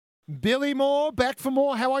Billy Moore, back for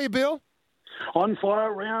more. How are you, Bill? On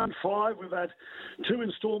fire, round 5. We've had 2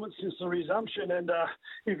 instalments since the resumption, and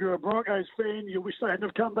if you're a Broncos fan, you wish they hadn't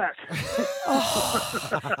have come back.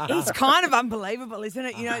 It's kind of unbelievable, isn't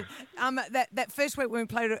it? You know, that first week when we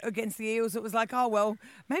played against the Eels, it was like, oh, well,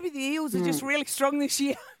 maybe the Eels are just really strong this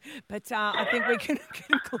year. But I think we can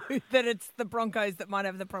conclude that it's the Broncos that might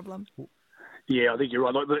have the problem. Yeah, I think you're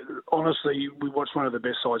right. Like, honestly, we watched one of the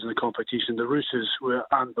best sides in the competition. The Roosters were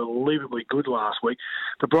unbelievably good last week.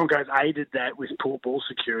 The Broncos aided that with poor ball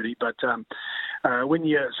security. But when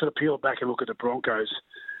you sort of peel back and look at the Broncos,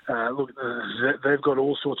 they've got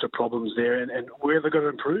all sorts of problems there. And where they've got to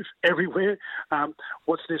improve? Everywhere.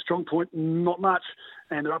 What's their strong point? Not much.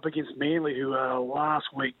 And they're up against Manly, who last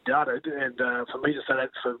week dudded. And for me to say that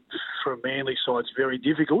for a Manly side is very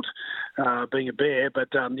difficult, being a Bear. But,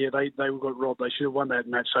 they got robbed. They should have won that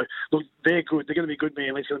match. So, look, they're good. They're going to be good,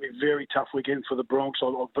 Manly. It's going to be a very tough weekend for the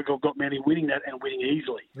Broncos. I've got Manly winning that and winning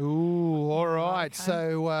easily. Ooh, all right. Okay.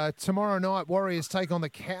 So tomorrow night, Warriors take on the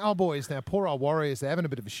Cowboys. Now, poor old Warriors, they're having a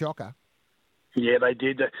bit of a shocker. Yeah, they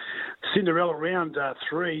did. Cinderella round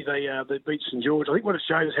 3, they beat St George. I think what it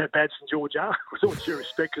shows is how bad St George are, with all due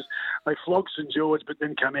respect, because they flogged St George, but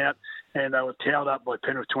then come out and they were towed up by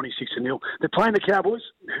Penrith 26-0. They're playing the Cowboys.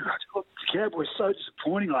 The Cowboys so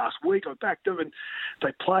disappointing last week. I backed them, and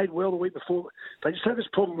they played well the week before. They just have this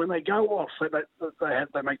problem when they go off.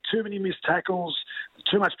 They make too many missed tackles,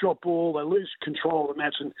 too much drop ball. They lose control of the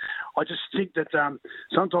match, and I just think that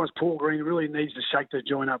sometimes Paul Green really needs to shake the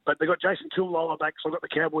joint up. But they got Jason Tuiloloa back, so I've got the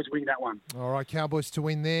Cowboys winning that one. All right, Cowboys to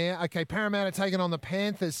win there. Okay, Parramatta taking on the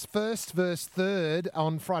Panthers, first versus third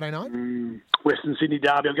on Friday night. Western Sydney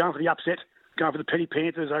derby. I'm going for the upset. Going for the Petty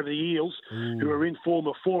Panthers over the Eels, who are in form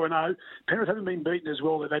of 4-0. Penrith haven't been beaten as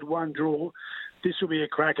well. They've had one draw. This will be a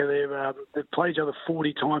cracker. They've played each other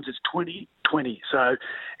 40 times. It's 20-20. So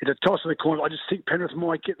it's a toss of the coin. I just think Penrith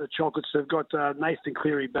might get the chocolates. They've got Nathan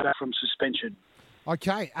Cleary back from suspension.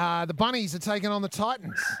 Okay, the Bunnies are taking on the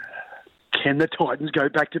Titans. Can the Titans go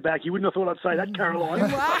back-to-back? You wouldn't have thought I'd say that, Caroline.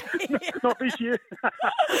 Not this year.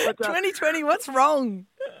 But, 2020, what's wrong?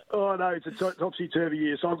 Oh, no, it's a topsy-turvy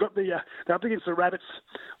year. So I've got they're up against the Rabbits.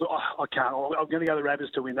 Look, I can't. I'm going to go the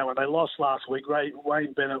Rabbits to win that one. They lost last week.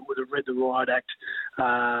 Wayne Bennett would have read the riot act.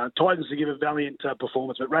 Titans to give a valiant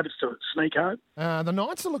performance, but Rabbits to sneak home. The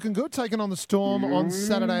Knights are looking good, taking on the Storm on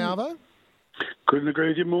Saturday, Arvo. Couldn't agree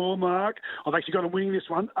with you more, Mark. I've actually got them winning this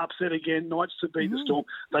one. Upset again. Knights to beat the Storm.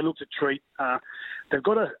 They looked a treat. They've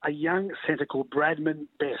got a young centre called Bradman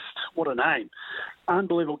Best. What a name.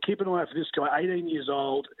 Unbelievable. Keep an eye out for this guy. 18 years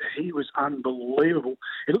old. He was unbelievable.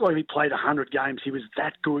 It looked like he played 100 games. He was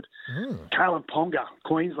that good. Kalen Ponga,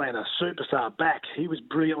 Queenslander, superstar, back. He was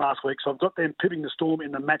brilliant last week. So I've got them pipping the Storm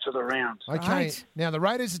in the match of the round. Okay. Right. Now, the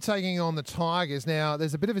Raiders are taking on the Tigers. Now,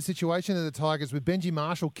 there's a bit of a situation in the Tigers with Benji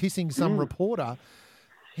Marshall kissing some reporter.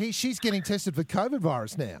 She's getting tested for COVID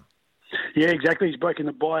virus now. Yeah, exactly. He's breaking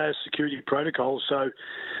the biosecurity protocol. So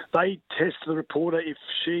they test the reporter. If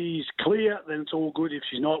she's clear, then it's all good. If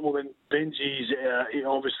she's not, well, then Benji's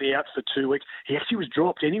obviously out for 2 weeks. He actually was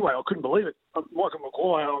dropped anyway. I couldn't believe it. Michael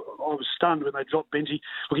Maguire, I was stunned when they dropped Benji.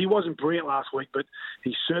 Look, he wasn't brilliant last week, but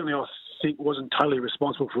he certainly, I think, wasn't totally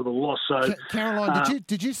responsible for the loss. So, Caroline,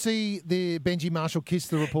 did you see the Benji Marshall kiss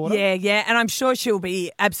the reporter? Yeah, and I'm sure she'll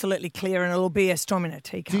be absolutely clear and it'll be a storm in a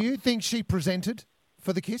teacup. Do you think she presented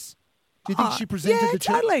for the kiss? Do you think she presented the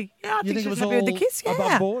check? Totally. Yeah, I think it she was was happy with the kiss. Yeah.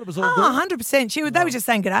 above board? It was all good? 100%. They were just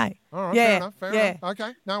saying good day. All right, yeah, fair enough.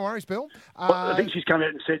 Okay, no worries, Bill. I think she's come out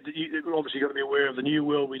and said that you've obviously got to be aware of the new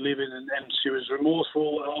world we live in, and she was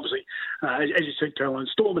remorseful. Obviously, as you said, Caroline,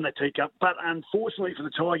 storm in that teacup. But unfortunately for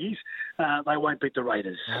the Tigers, they won't beat the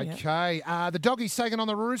Raiders. Okay. The Doggies taking on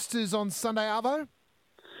the Roosters on Sunday, Arvo?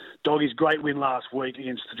 Doggies, great win last week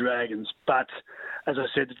against the Dragons. But, as I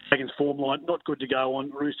said, the Dragons form line, not good to go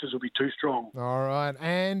on. Roosters will be too strong. All right.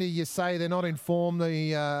 And you say they're not in form.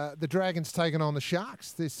 The Dragons taking on the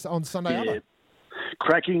Sharks on Sunday, Arvo?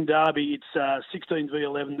 Cracking derby. It's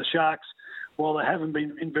 16v11. The Sharks, while they haven't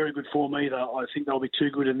been in very good form either, I think they'll be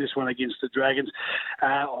too good in this one against the Dragons.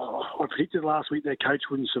 I predicted last week their coach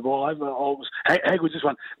wouldn't survive. How good was this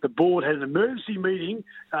one? The board had an emergency meeting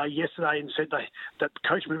yesterday and said that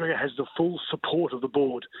Coach McGregor has the full support of the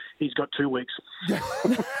board. He's got 2 weeks. That's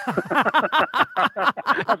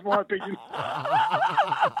my opinion.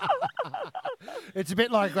 It's a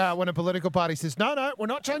bit like when a political party says, no, we're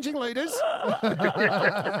not changing leaders.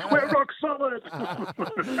 We're rock solid.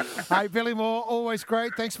 Hey, Billy Moore, always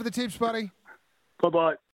great. Thanks for the tips, buddy. Bye-bye.